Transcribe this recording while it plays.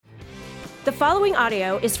The following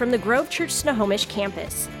audio is from the Grove Church Snohomish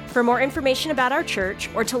campus. For more information about our church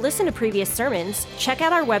or to listen to previous sermons, check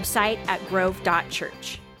out our website at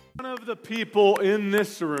grove.church. One of the people in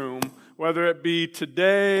this room, whether it be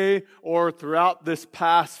today or throughout this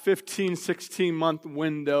past 15, 16-month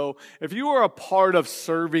window, if you are a part of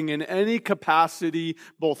serving in any capacity,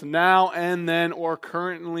 both now and then or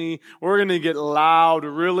currently, we're going to get loud,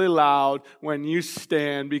 really loud when you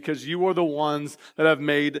stand because you are the ones that have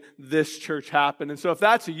made this church happen. And so if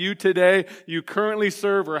that's you today, you currently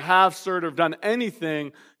serve or have served or have done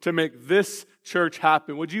anything to make this church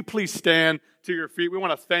happen, would you please stand to your feet? We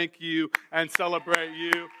want to thank you and celebrate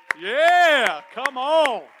you. Yeah, come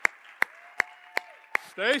on.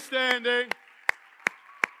 Stay standing.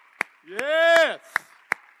 Yes.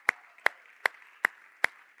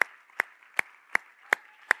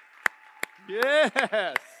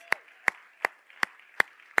 Yes.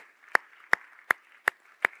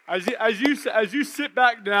 As you sit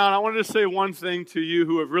back down, I wanted to say one thing to you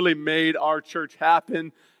who have really made our church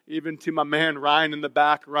happen, even to my man Ryan in the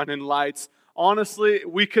back running lights. Honestly,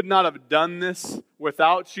 we could not have done this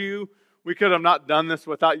without you. We could have not done this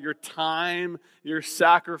without your time, your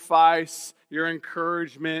sacrifice, your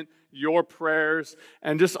encouragement, your prayers.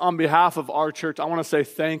 And just on behalf of our church, I want to say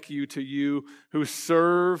thank you to you who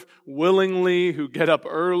serve willingly, who get up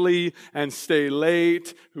early and stay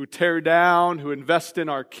late, who tear down, who invest in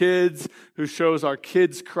our kids, who shows our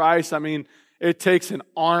kids Christ. I mean, it takes an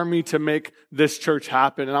army to make this church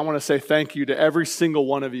happen. And I want to say thank you to every single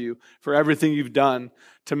one of you for everything you've done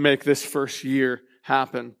to make this first year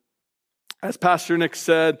happen. As Pastor Nick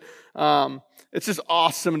said, it's just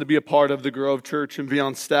awesome to be a part of the Grove Church and be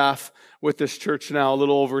on staff with this church now a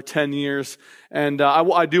little over 10 years. And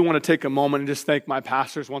I do want to take a moment and just thank my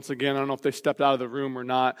pastors once again. I don't know if they stepped out of the room or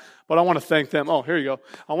not, but I want to thank them. Oh, here you go.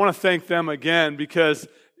 I want to thank them again because,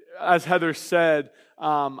 as Heather said,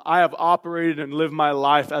 I have operated and lived my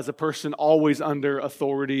life as a person always under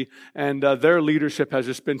authority, and their leadership has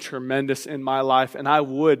just been tremendous in my life, and I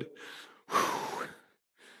would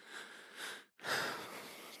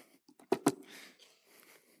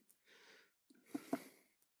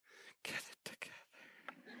get it together.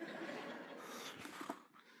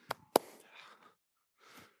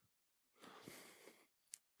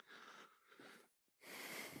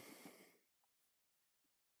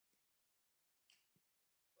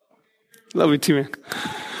 Love you too, man.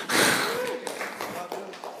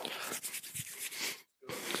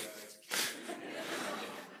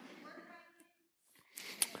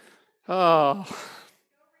 Oh,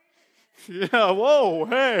 yeah, whoa,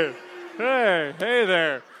 hey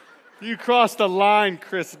there. You crossed the line,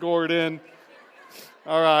 Chris Gordon.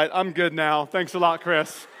 All right, I'm good now. Thanks a lot,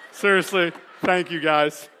 Chris. Seriously, thank you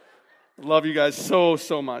guys. Love you guys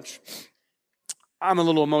so much. I'm a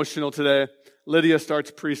little emotional today. Lydia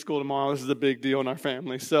starts preschool tomorrow. This is a big deal in our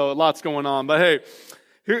family, so lots going on. But hey,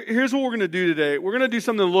 here's what we're going to do today. We're going to do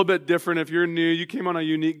something a little bit different. If you're new, you came on a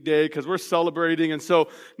unique day because we're celebrating. And so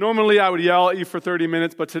normally I would yell at you for 30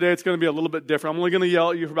 minutes, but today it's going to be a little bit different. I'm only going to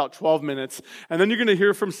yell at you for about 12 minutes. And then you're going to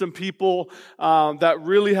hear from some people that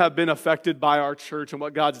really have been affected by our church and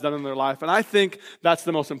what God's done in their life. And I think that's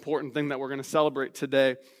the most important thing that we're going to celebrate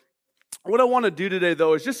today. What I want to do today,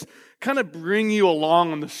 though, is just kind of bring you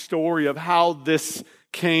along on the story of how this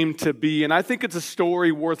came to be. And I think it's a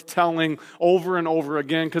story worth telling over and over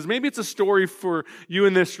again, because maybe it's a story for you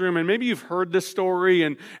in this room, and maybe you've heard this story,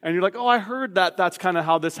 and you're like, oh, I heard that. That's kind of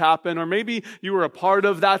how this happened. Or maybe you were a part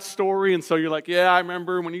of that story, and so you're like, yeah, I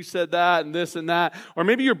remember when you said that and this and that. Or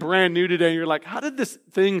maybe you're brand new today, and you're like, how did this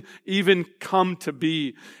thing even come to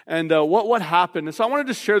be? And what happened? And so I wanted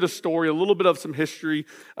to share the story, a little bit of some history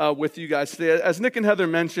with you guys today. As Nick and Heather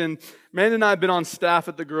mentioned, Man and I have been on staff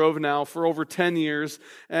at the Grove now for over 10 years,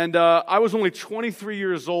 and I was only 23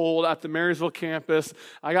 years old at the Marysville campus.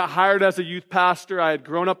 I got hired as a youth pastor. I had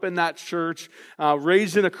grown up in that church,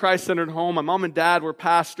 raised in a Christ-centered home. My mom and dad were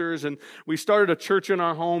pastors, and we started a church in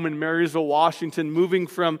our home in Marysville, Washington, moving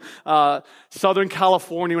from Southern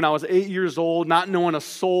California when I was 8 years old, not knowing a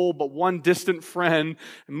soul but one distant friend,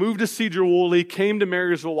 and moved to Cedar Woolley, came to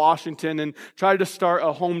Marysville, Washington, and tried to start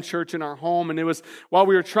a home church in our home. And it was while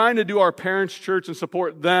we were trying to do our parents' church and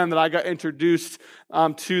support them that I got introduced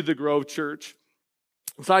to the Grove Church.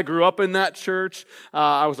 So I grew up in that church.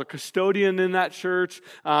 I was a custodian in that church.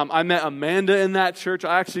 I met Amanda in that church.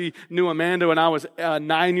 I actually knew Amanda when I was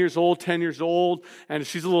 9 years old, 10 years old, and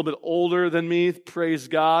she's a little bit older than me, praise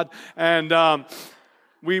God. And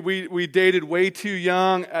We dated way too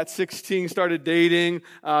young. At 16, started dating.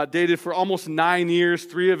 Dated for almost 9 years.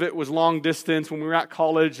 3 of it was long distance when we were at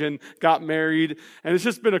college and got married. And it's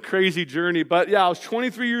just been a crazy journey. But yeah, I was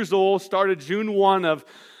 23 years old. Started June 1 of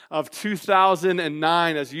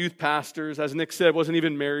 2009 as youth pastors. As Nick said, wasn't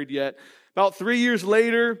even married yet. About 3 years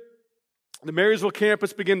later, the Marysville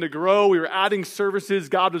campus began to grow. We were adding services.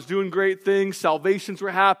 God was doing great things. Salvations were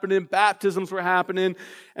happening. Baptisms were happening.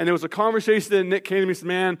 And it was a conversation that Nick came to me and said,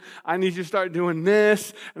 man, I need you to start doing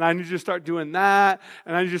this, and I need you to start doing that,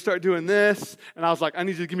 and I need you to start doing this. And I was like, I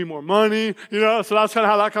need you to give me more money, So that's kind of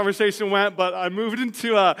how that conversation went. But I moved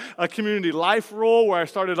into a community life role where I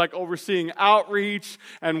started like overseeing outreach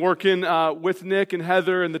and working with Nick and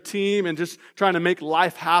Heather and the team and just trying to make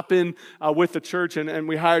life happen with the church. And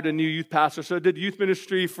we hired a new youth pastor. So I did youth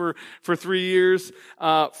ministry for 3 years.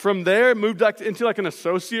 From there, moved into like an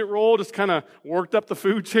associate role, just kind of worked up the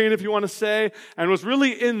food chain, if you want to say, and was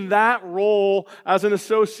really in that role as an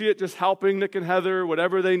associate, just helping Nick and Heather,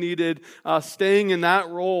 whatever they needed, staying in that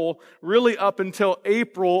role really up until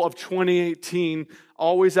April of 2018,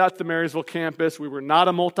 always at the Marysville campus. We were not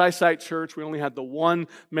a multi-site church. We only had the one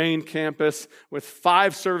main campus with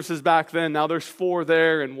 5 services back then. Now there's 4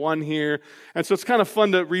 there and 1 here. And so it's kind of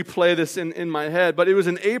fun to replay this in my head. But it was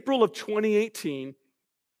in April of 2018.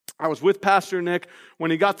 I was with Pastor Nick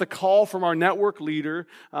when he got the call from our network leader,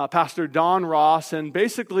 Pastor Don Ross, and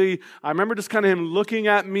basically I remember just kind of him looking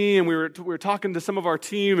at me, and we were talking to some of our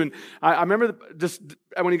team, and I remember just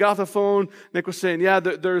when he got off the phone, Nick was saying, yeah,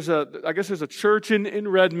 there's a church in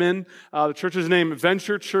Redmond. The church is named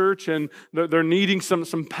Venture Church, and they're needing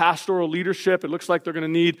some pastoral leadership. It looks like they're going to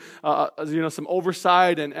need some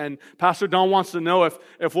oversight, and Pastor Don wants to know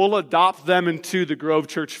if we'll adopt them into the Grove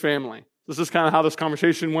Church family. This is kind of how this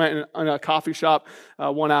conversation went in a coffee shop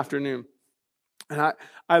one afternoon. And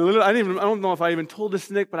I don't know if I even told this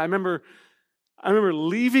to Nick, but I remember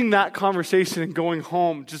leaving that conversation and going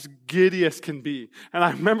home just giddy as can be. And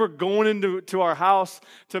I remember going into our house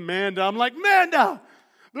to Manda. I'm like, Manda,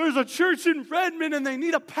 there's a church in Redmond and they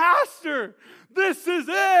need a pastor. This is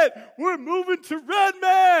it. We're moving to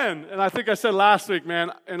Redmond. And I think I said last week,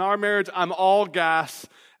 man, in our marriage, I'm all gas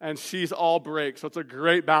and she's all brakes. So it's a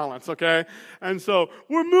great balance, okay? And so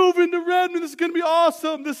we're moving to Redmond. This is going to be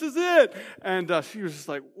awesome. This is it. And she was just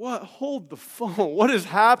like, what? Hold the phone. What is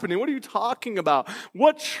happening? What are you talking about?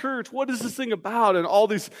 What church? What is this thing about? And all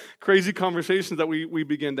these crazy conversations that we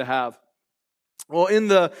begin to have. Well, in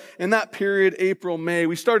that period, April, May,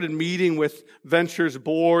 we started meeting with Venture's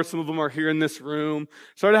board. Some of them are here in this room.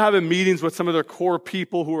 Started having meetings with some of their core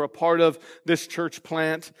people who are a part of this church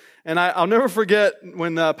plant. And I'll never forget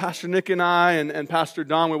when Pastor Nick and I and Pastor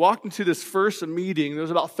Don, we walked into this first meeting. There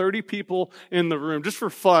was about 30 people in the room, just for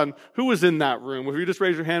fun. Who was in that room? If you just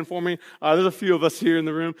raise your hand for me. There's a few of us here in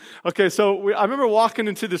the room. Okay, so I remember walking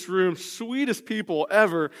into this room, sweetest people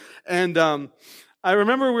ever, and I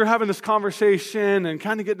remember we were having this conversation and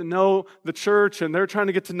kind of getting to know the church, and they're trying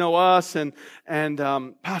to get to know us, and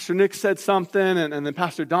Pastor Nick said something, and then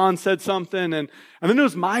Pastor Don said something, and then it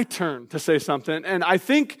was my turn to say something, and I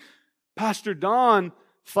think Pastor Don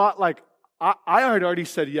thought like, I had already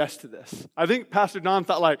said yes to this. I think Pastor Don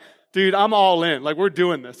thought like, dude, I'm all in. Like, we're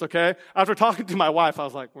doing this, okay? After talking to my wife, I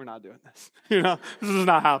was like, we're not doing this. This is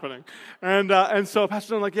not happening. And so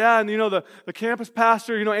Pastor Don like, yeah, and the campus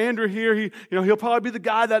pastor, Andrew here, he'll probably be the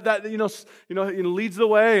guy that leads the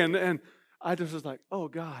way. And I just was like, oh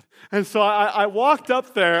God. And so I walked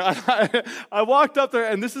up there. I walked up there,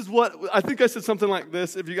 and this is what I think I said something like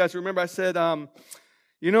this. If you guys remember, I said, I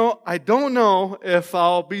don't know if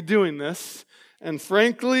I'll be doing this. And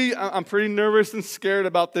frankly, I'm pretty nervous and scared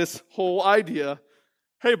about this whole idea.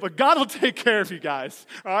 Hey, but God will take care of you guys.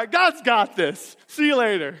 All right, God's got this. See you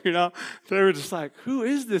later. They were just like, who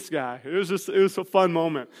is this guy? It was a fun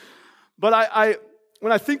moment. But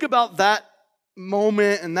when I think about that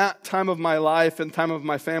moment and that time of my life and time of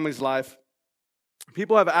my family's life,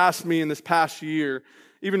 people have asked me in this past year,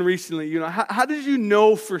 even recently, how did you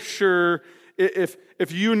know for sure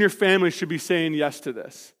if you and your family should be saying yes to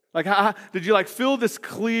this? Like, how did you feel this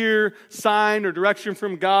clear sign or direction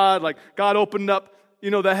from God? Like, God opened up,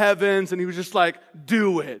 the heavens, and he was just like,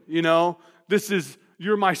 do it,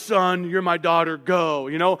 you're my son, you're my daughter, go,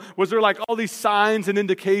 Was there all these signs and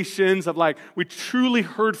indications of we truly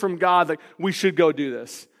heard from God that we should go do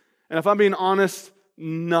this? And if I'm being honest,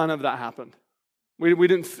 none of that happened. We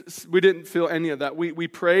didn't feel any of that. We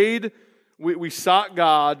prayed, we sought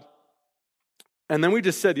God, and then we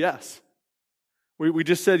just said yes. We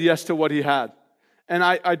just said yes to what he had. And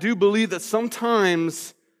I do believe that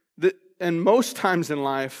sometimes, and most times in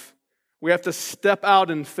life, we have to step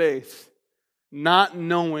out in faith not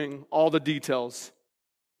knowing all the details,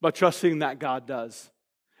 but trusting that God does.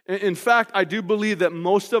 In fact, I do believe that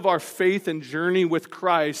most of our faith and journey with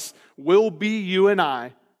Christ will be you and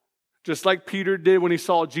I, just like Peter did when he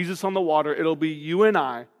saw Jesus on the water. It'll be you and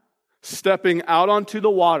I stepping out onto the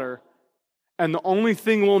water, and the only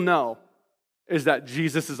thing we'll know is that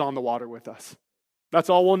Jesus is on the water with us. That's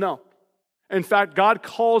all we'll know. In fact, God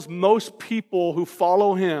calls most people who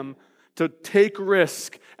follow him to take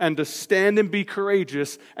risk and to stand and be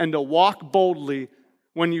courageous and to walk boldly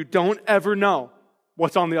when you don't ever know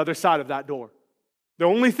what's on the other side of that door. The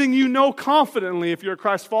only thing you know confidently if you're a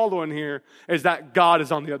Christ follower in here is that God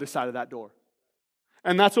is on the other side of that door.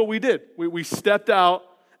 And that's what we did. We stepped out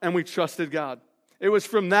and we trusted God. It was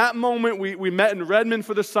from that moment we met in Redmond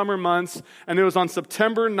for the summer months, and it was on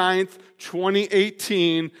September 9th,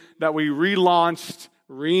 2018 that we relaunched,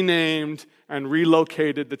 renamed, and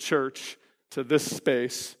relocated the church to this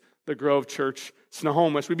space, the Grove Church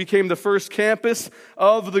Snohomish. We became the first campus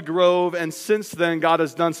of the Grove, and since then, God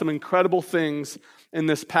has done some incredible things in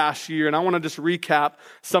this past year. And I want to just recap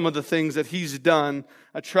some of the things that he's done.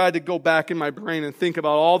 I tried to go back in my brain and think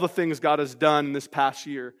about all the things God has done in this past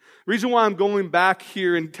year. The reason why I'm going back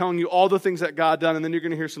here and telling you all the things that God done, and then you're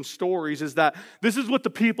going to hear some stories, is that this is what the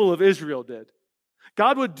people of Israel did.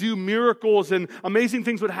 God would do miracles and amazing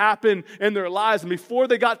things would happen in their lives. And before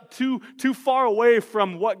they got too far away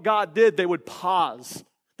from what God did, they would pause.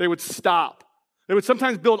 They would stop. They would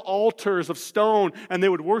sometimes build altars of stone and they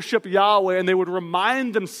would worship Yahweh, and they would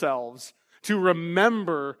remind themselves to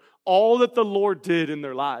remember all that the Lord did in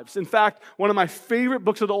their lives. In fact, one of my favorite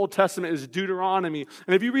books of the Old Testament is Deuteronomy.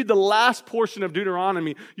 And if you read the last portion of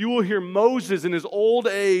Deuteronomy, you will hear Moses in his old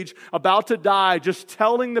age, about to die, just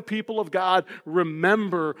telling the people of God,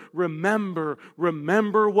 remember, remember,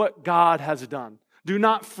 remember what God has done. Do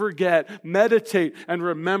not forget, meditate, and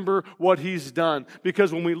remember what he's done.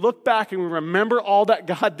 Because when we look back and we remember all that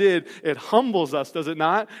God did, it humbles us, does it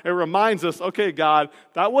not? It reminds us, okay, God,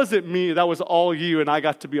 that wasn't me, that was all you, and I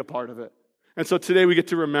got to be a part of it. And so today we get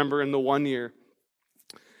to remember in the 1 year.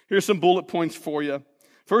 Here's some bullet points for you.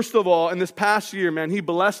 First of all, in this past year, man, he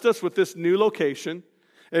blessed us with this new location.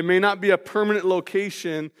 It may not be a permanent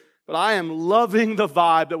location, but I am loving the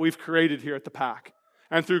vibe that we've created here at the Pack.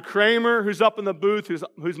 And through Kramer, who's up in the booth,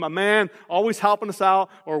 who's my man, always helping us out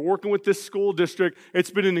or working with this school district,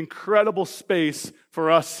 it's been an incredible space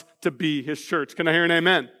for us to be his church. Can I hear an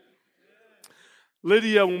amen?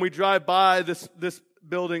 Lydia, when we drive by this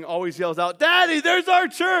building, always yells out, "Daddy, there's our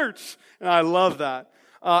church!" And I love that.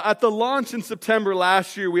 At the launch in September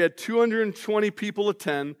last year, we had 220 people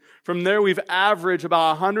attend. From there, we've averaged about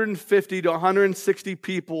 150 to 160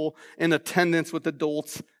 people in attendance with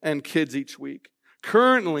adults and kids each week.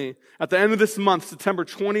 Currently, at the end of this month, September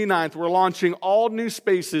 29th, we're launching all new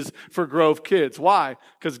spaces for Grove Kids. Why?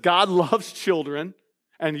 Because God loves children,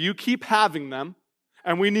 and you keep having them,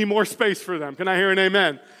 and we need more space for them. Can I hear an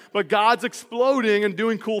amen? But God's exploding and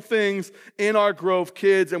doing cool things in our Grove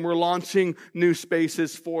Kids, and we're launching new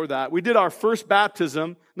spaces for that. We did our first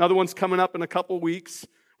baptism. Another one's coming up in a couple weeks.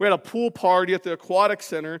 We had a pool party at the Aquatic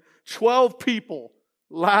Center. 12 people.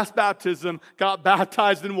 Last baptism, got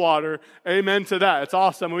baptized in water. Amen to that. It's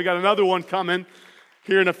awesome. We got another one coming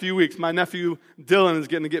here in a few weeks. My nephew Dylan is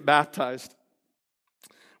getting to get baptized.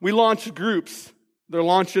 We launched groups. They're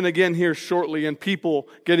launching again here shortly, and people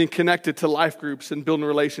getting connected to life groups and building a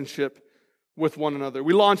relationship with one another.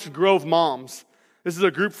 We launched Grove Moms. This is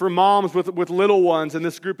a group for moms with little ones, and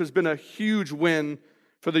this group has been a huge win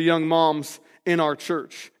for the young moms in our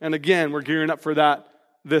church. And again, we're gearing up for that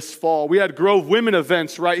this fall. We had Grove Women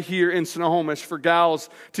events right here in Snohomish for gals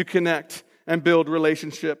to connect and build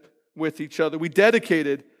relationship with each other. We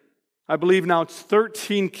dedicated, I believe now it's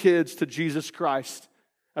 13 kids to Jesus Christ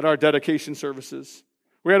at our dedication services.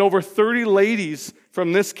 We had over 30 ladies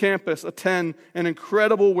from this campus attend an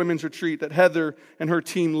incredible women's retreat that Heather and her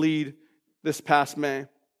team lead this past May.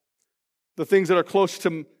 The things that are close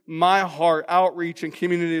to my heart, outreach and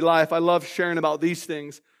community life, I love sharing about these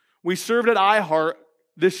things. We served at iHeart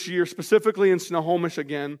this year, specifically in Snohomish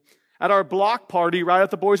again. At our block party, right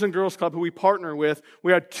at the Boys and Girls Club, who we partner with,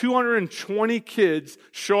 we had 220 kids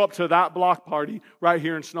show up to that block party right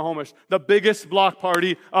here in Snohomish. The biggest block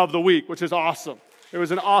party of the week, which is awesome. It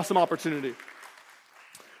was an awesome opportunity.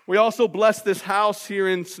 We also blessed this house here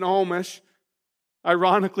in Snohomish.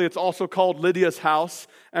 Ironically, it's also called Lydia's house.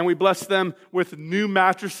 And we blessed them with new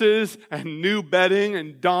mattresses and new bedding.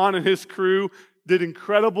 And Don and his crew did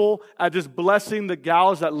incredible at just blessing the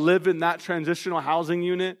gals that live in that transitional housing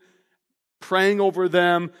unit, praying over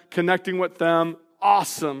them, connecting with them.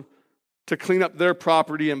 Awesome to clean up their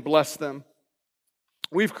property and bless them.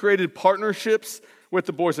 We've created partnerships with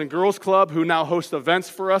the Boys and Girls Club, who now host events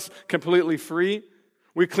for us completely free.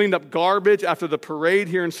 We cleaned up garbage after the parade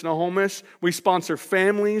here in Snohomish. We sponsor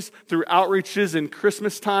families through outreaches in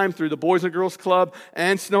Christmas time through the Boys and Girls Club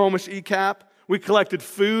and Snohomish ECAP. We collected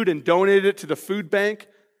food and donated it to the food bank.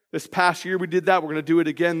 This past year we did that. We're going to do it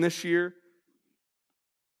again this year.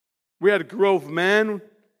 We had Grove Men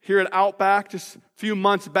here at Outback just a few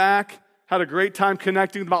months back. Had a great time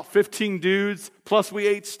connecting with about 15 dudes. Plus we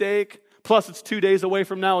ate steak. Plus it's 2 days away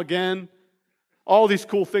from now again. All these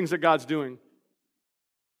cool things that God's doing.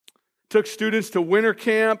 Took students to winter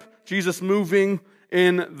camp, Jesus moving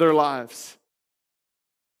in their lives.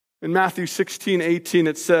 In Matthew 16:18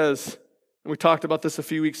 it says, and we talked about this a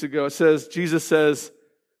few weeks ago, it says, Jesus says,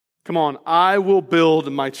 come on, I will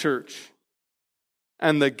build my church,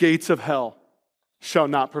 and the gates of hell shall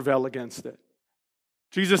not prevail against it.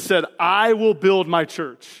 Jesus said, I will build my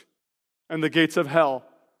church, and the gates of hell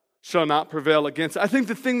shall not prevail against it. I think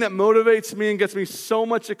the thing that motivates me and gets me so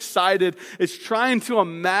much excited is trying to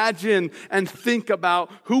imagine and think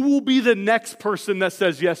about who will be the next person that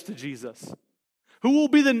says yes to Jesus. Who will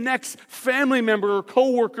be the next family member or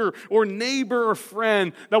coworker or neighbor or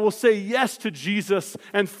friend that will say yes to Jesus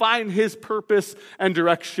and find his purpose and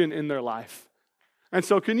direction in their life. And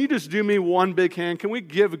so can you just do me one big hand? Can we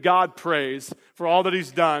give God praise for all that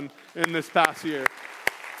he's done in this past year?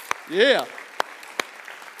 Yeah.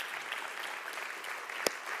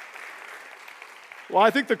 Well, I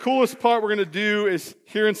think the coolest part we're going to do is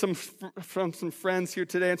hearing from some friends here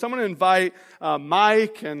today. And so I'm going to invite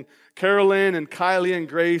Mike and Carolyn and Kylie and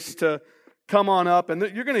Grace to come on up. And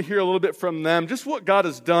you're going to hear a little bit from them, just what God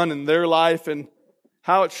has done in their life and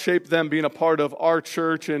how it shaped them being a part of our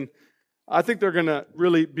church. And I think they're going to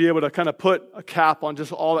really be able to kind of put a cap on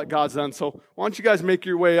just all that God's done. So why don't you guys make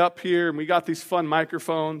your way up here? And we got these fun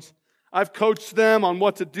microphones. I've coached them on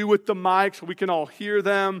what to do with the mic so we can all hear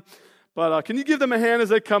them. But can you give them a hand as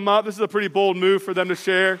they come up? This is a pretty bold move for them to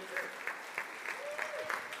share.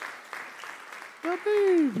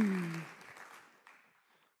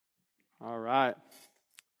 All right.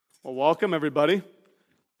 Well, welcome, everybody.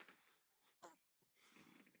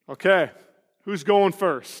 Okay. Who's going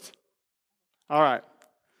first? All right.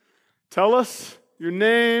 Tell us your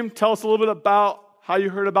name. Tell us a little bit about how you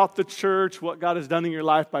heard about the church, what God has done in your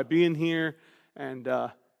life by being here, and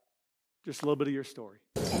just a little bit of your story.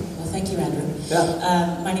 Okay, well, thank you, Andrew.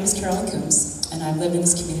 Yeah. My name is Carolyn Coombs, and I've lived in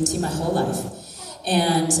this community my whole life.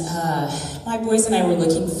 And my boys and I were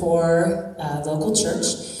looking for a local church.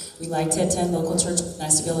 We like to attend local church. It's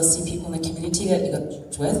nice to be able to see people in the community that you go to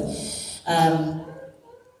church with.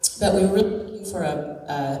 But we were really looking for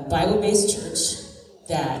a Bible-based church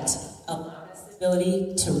that allowed us the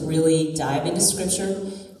ability to really dive into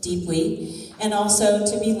Scripture deeply, and also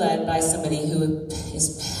to be led by somebody who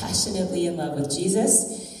is passionately in love with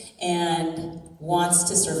Jesus and wants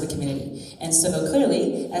to serve the community. And so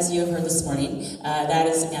clearly, as you have heard this morning, that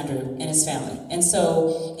is Andrew and his family. And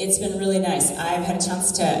so it's been really nice. I've had a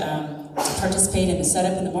chance to participate in the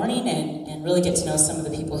setup in the morning and really get to know some of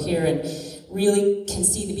the people here and really can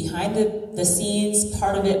see the behind the scenes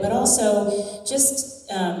part of it, but also just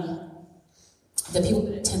the people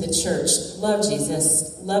that attend the church love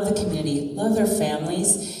Jesus, love the community, love their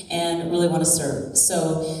families, and really want to serve.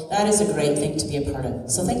 So that is a great thing to be a part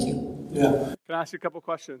of. So thank you. Yeah. Can I ask you a couple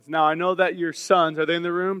questions? Now, I know that your sons, are they in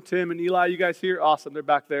the room? Tim and Eli, you guys here? Awesome. They're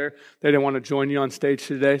back there. They didn't want to join you on stage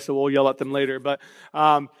today, so we'll yell at them later. But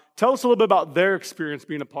tell us a little bit about their experience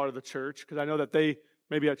being a part of the church, because I know that they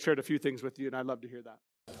maybe have shared a few things with you, and I'd love to hear that.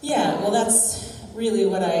 Yeah, well, that's really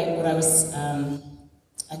what I was...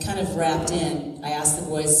 I kind of wrapped in. I asked the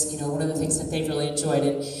boys, what are the things that they've really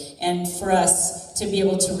enjoyed, and for us to be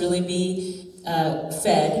able to really be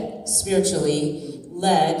fed spiritually,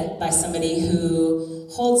 led by somebody who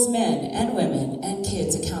holds men and women and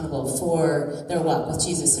kids accountable for their walk with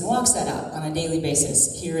Jesus and walks that out on a daily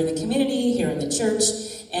basis here in the community, here in the church.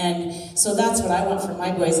 And so that's what I want for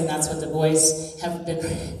my boys, and that's what the boys have been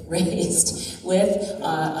raised with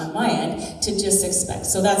on my end to just expect.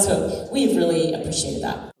 So that's what we've really appreciated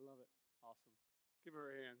that. I love it. Awesome. Give her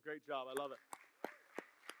a hand. Great job. I love it.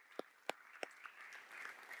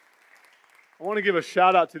 I want to give a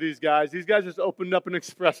shout out to these guys. These guys just opened up an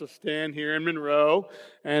espresso stand here in Monroe.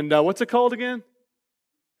 And what's it called again?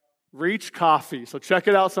 Reach Coffee. So check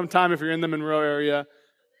it out sometime if you're in the Monroe area.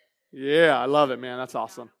 Yeah, I love it, man. That's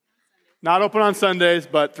awesome. Not open on Sundays,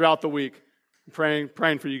 but throughout the week. I'm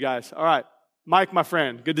praying for you guys. All right. Mike, my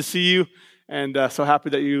friend, good to see you. And so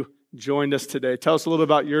happy that you joined us today. Tell us a little bit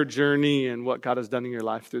about your journey and what God has done in your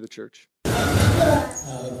life through the church.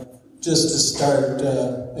 just to start,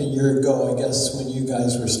 a year ago, I guess, when you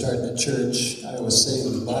guys were starting a church, I was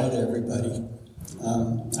saying goodbye to everybody.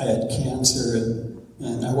 I had cancer,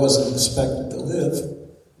 and I wasn't expected to live,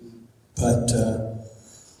 but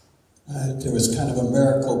there was kind of a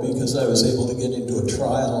miracle because I was able to get into a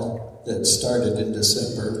trial that started in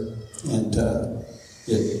December, and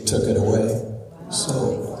it took it away.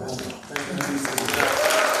 So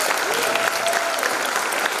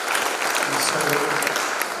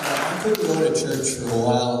I couldn't go to church for a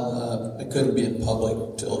while. I couldn't be in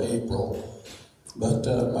public till April. But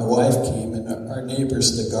my wife came, and our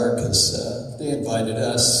neighbors, the Garkas, they invited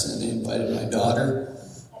us, and they invited my daughter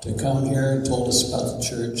to come here and told us about the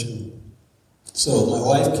church. And so my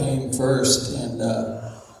wife came first, and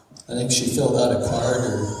I think she filled out a card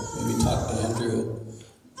or maybe talked to Andrew.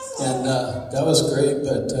 And that was great,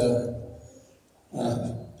 but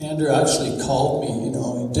Andrew actually called me. He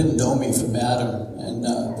didn't know me from Adam, and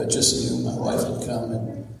but just knew my wife had come.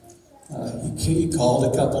 And he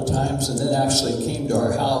called a couple times and then actually came to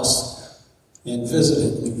our house and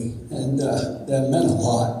visited me, and that meant a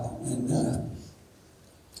lot. And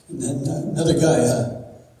then another guy,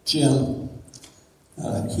 Jim,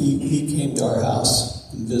 he came to our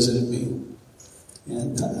house and visited me,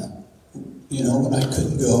 and when I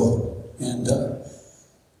couldn't go, and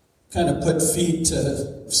kind of put feet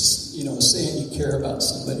to saying you care about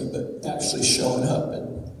somebody, but actually showing up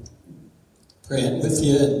and praying with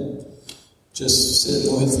you and just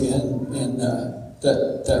sitting with you, and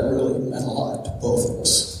that really meant a lot to both of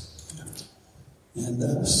us.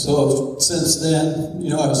 And so since then,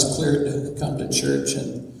 I was cleared to come to church,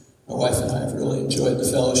 and my wife and I have really enjoyed the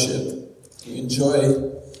fellowship. We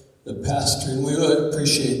enjoy the pastor, and we really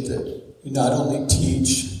appreciate that you not only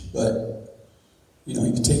teach, but you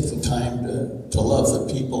take the time to love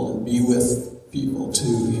the people and be with people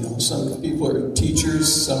too. Some people are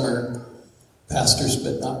teachers, some are pastors,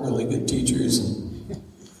 but not really good teachers, and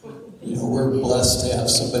we're blessed to have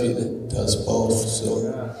somebody that does both. So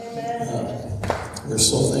we're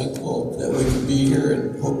so thankful that we can be here,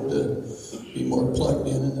 and hope to be more plugged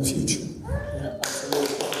in the future. Yeah,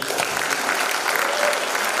 absolutely.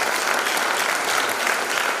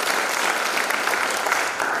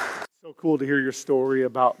 So cool to hear your story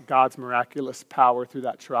about God's miraculous power through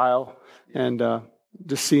that trial, and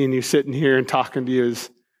just seeing you sitting here and talking to you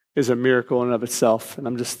is a miracle in and of itself. And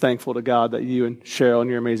I'm just thankful to God that you and Cheryl and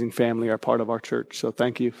your amazing family are part of our church. So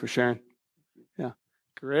thank you for sharing. Yeah.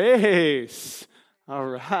 Grace. All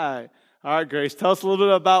right. All right, Grace. Tell us a little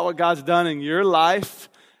bit about what God's done in your life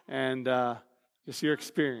and just your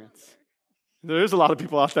experience. There's a lot of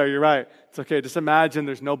people out there. You're right. It's okay. Just imagine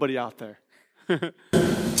there's nobody out there.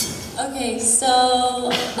 Okay, so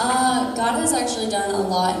God has actually done a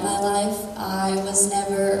lot in my life. I was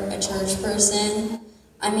never a church person.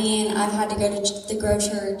 I've had to go to the Grove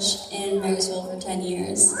Church in Marysville for 10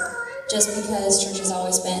 years, just because church has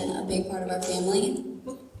always been a big part of our family.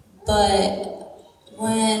 But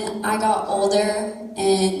when I got older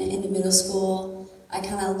and into middle school, I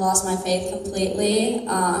kind of lost my faith completely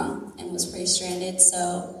and was pretty stranded.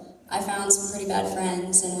 So I found some pretty bad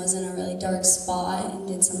friends and was in a really dark spot and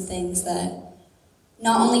did some things that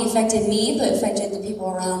not only affected me, but affected the people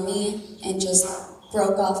around me, and just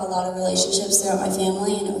broke off a lot of relationships throughout my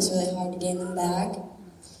family, and it was really hard to gain them back.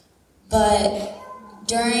 But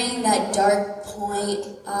during that dark point,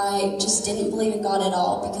 I just didn't believe in God at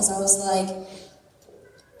all, because I was like,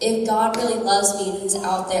 if God really loves me and He's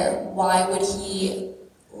out there, why would He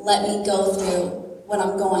let me go through what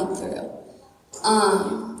I'm going through?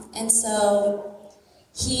 And so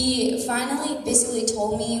He finally basically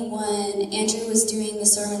told me when Andrew was doing the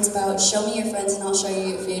sermons about show me your friends and I'll show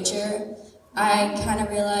you your future, I kind of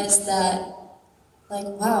realized that,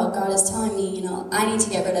 wow, God is telling me, I need to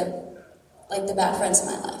get rid of, the bad friends in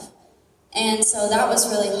my life. And so that was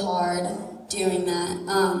really hard doing that.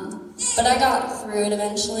 But I got through it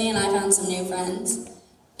eventually, and I found some new friends.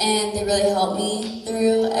 And they really helped me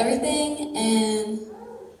through everything. And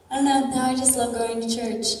I don't know, now I just love going to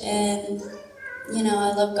church. And,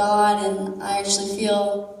 I love God, and I actually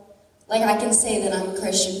feel like I can say that I'm a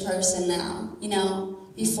Christian person now.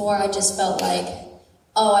 Before I just felt like,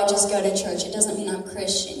 oh, I just go to church. It doesn't mean I'm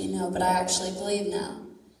Christian, but I actually believe now.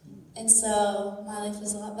 And so my life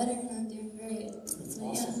is a lot better, and I'm doing great. So,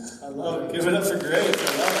 awesome. Yeah. I love it. Give it up for Grace.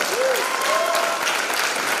 I love it.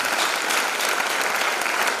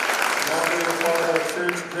 While being a part of our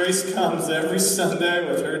church, Grace comes every Sunday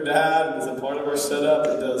with her dad and is a part of our setup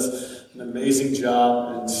and does an amazing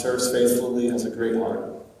job and serves faithfully, has a great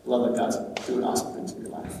heart. Love it, God's doing awesome things in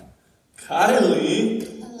your life.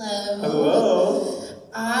 Kylie. Hello. Hello.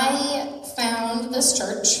 I found this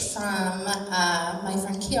church from my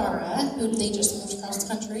friend Kiara, who they just moved across the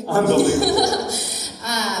country. Unbelievable.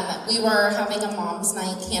 We were having a mom's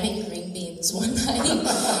night canning green beans one night,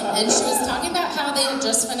 and she was talking about how they had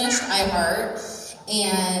just finished iHeart,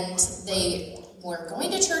 and they were going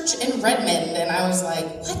to church in Redmond, and I was like,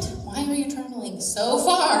 what? Why are you traveling so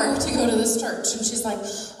far to go to this church? And she's like,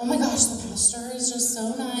 oh my gosh, the pastor is just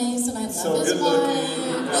so nice, and I love his wife.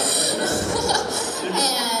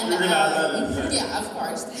 And yeah, of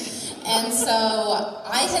course. And so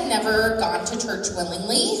I had never gone to church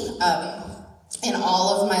willingly in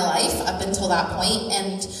all of my life up until that point,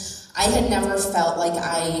 and I had never felt like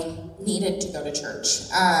I needed to go to church.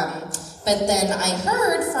 But then I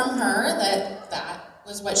heard from her that that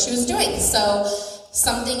was what she was doing. So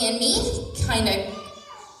something in me kind of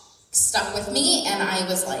stuck with me, and I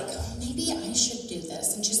was like, oh, maybe I should do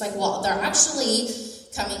this. And she's like, well, they're actually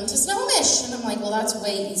coming to Snohomish. And I'm like, well, that's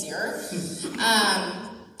way easier.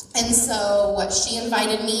 And so she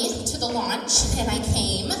invited me to the launch, and I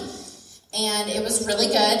came. And it was really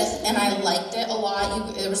good, and I liked it a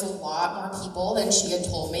lot. There was a lot more people than she had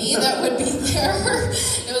told me that would be there.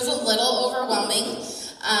 It was a little overwhelming,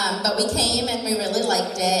 but we came and we really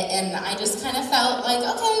liked it, and I just kind of felt like,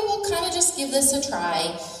 okay, we'll kind of just give this a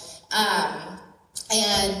try.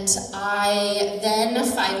 And I then,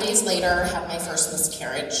 5 days later, had my first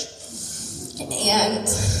miscarriage. And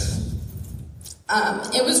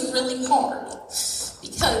it was really hard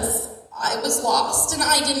because I was lost, and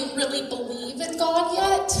I didn't really believe in God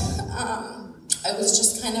yet. I was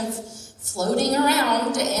just kind of floating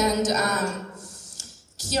around, and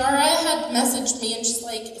Kiara had messaged me, and she's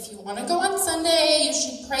like, if you want to go on Sunday, you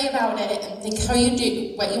should pray about it and think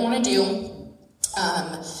what you want to do.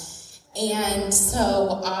 And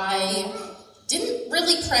so I didn't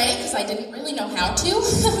really pray because I didn't really know how to,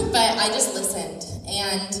 but I just listened.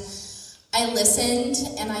 And I listened,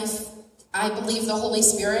 and I believe the Holy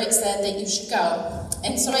Spirit said that you should go.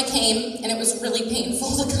 And so I came, and it was really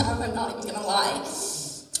painful to come, I'm not even going to lie.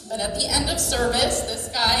 But at the end of service, this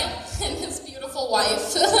guy and his beautiful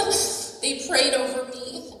wife, they prayed over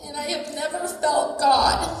me, and I have never felt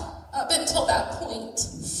God up until that point.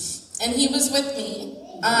 And he was with me.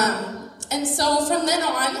 And so from then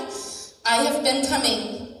on, I have been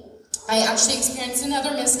coming. I actually experienced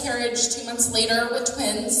another miscarriage 2 months later with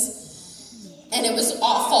twins, and it was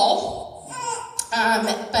awful.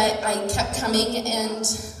 But I kept coming, and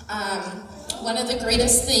one of the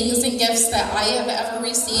greatest things and gifts that I have ever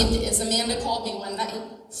received is Amanda called me one night,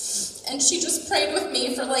 and she just prayed with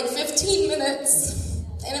me for like 15 minutes,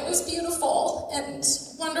 and it was beautiful and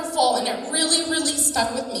wonderful, and it really, really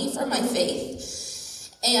stuck with me for my faith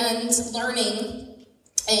and learning.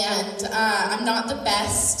 And I'm not the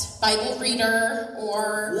best Bible reader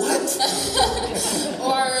or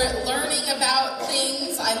or learning about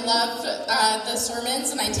things. I love the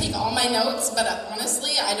sermons, and I take all my notes, but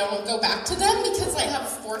honestly, I don't go back to them because I have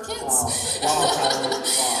 4 kids.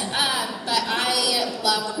 But I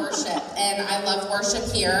love worship, and I love worship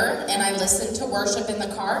here, and I listen to worship in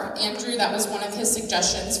the car. Andrew, that was one of his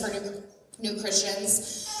suggestions for new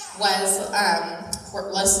Christians, was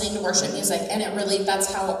listening to worship music, and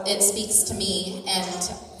that's how it speaks to me,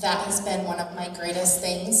 and that has been one of my greatest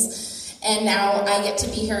things. And now I get to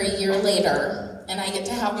be here a year later, and I get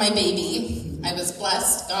to have my baby. I was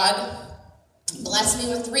blessed. God blessed me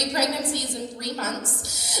with 3 pregnancies in 3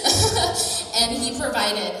 months, and he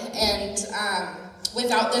provided. And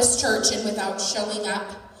without this church and without showing up,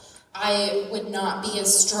 I would not be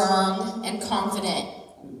as strong and confident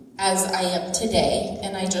as I am today.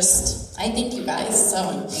 And I thank you guys.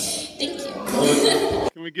 So thank you.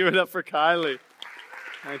 Can we give it up for Kylie?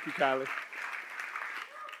 Thank you, Kylie.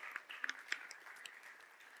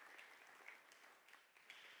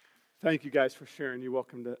 Thank you guys for sharing. You're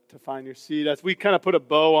welcome to find your seat. As we kind of put a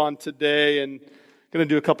bow on today and going to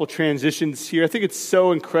do a couple transitions here, I think it's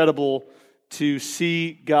so incredible to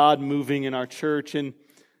see God moving in our church. And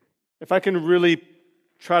if I can really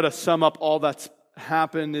try to sum up all that's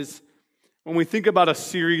happened, is when we think about a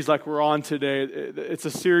series like we're on today, it's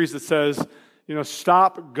a series that says,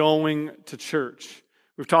 stop going to church.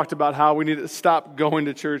 We've talked about how we need to stop going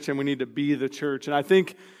to church and we need to be the church. And I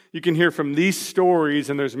think you can hear from these stories,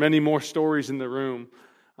 and there's many more stories in the room,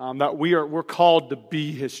 that we're called to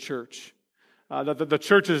be His church. That the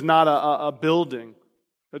church is not a building.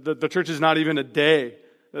 The church is not even a day.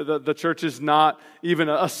 The church is not even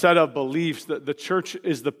a set of beliefs. The church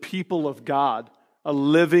is the people of God, a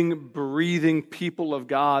living, breathing people of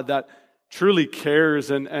God that truly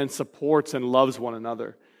cares and supports and loves one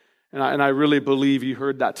another. And I really believe you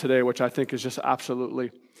heard that today, which I think is just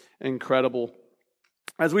absolutely incredible.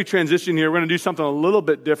 as we transition here, we're going to do something a little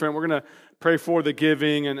bit different. We're going to pray for the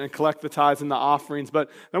giving and collect the tithes and the offerings.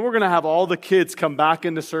 But then we're going to have all the kids come back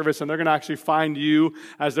into service, and they're going to actually find you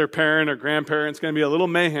as their parent or grandparent. It's going to be a little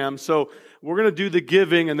mayhem. So we're going to do the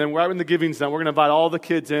giving, and then right when the giving's done, we're going to invite all the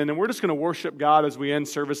kids in, and we're just going to worship God as we end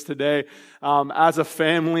service today as a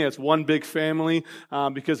family, as one big family,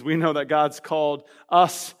 because we know that God's called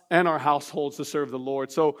us and our households to serve the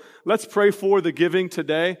Lord. So let's pray for the giving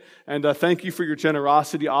today, and thank you for your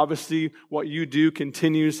generosity. Obviously, what you do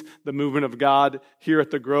continues the movement of God here at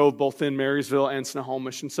the Grove, both in Marysville and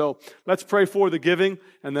Snohomish. And so let's pray for the giving,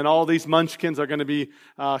 and then all these munchkins are going to be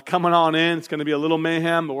coming on in. It's going to be a little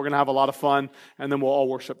mayhem, but we're going to have a lot of fun, and then we'll all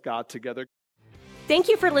worship God together. Thank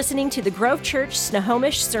you for listening to the Grove Church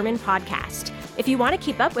Snohomish Sermon Podcast. If you want to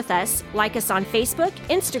keep up with us, like us on Facebook,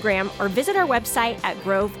 Instagram, or visit our website at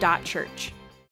grove.church.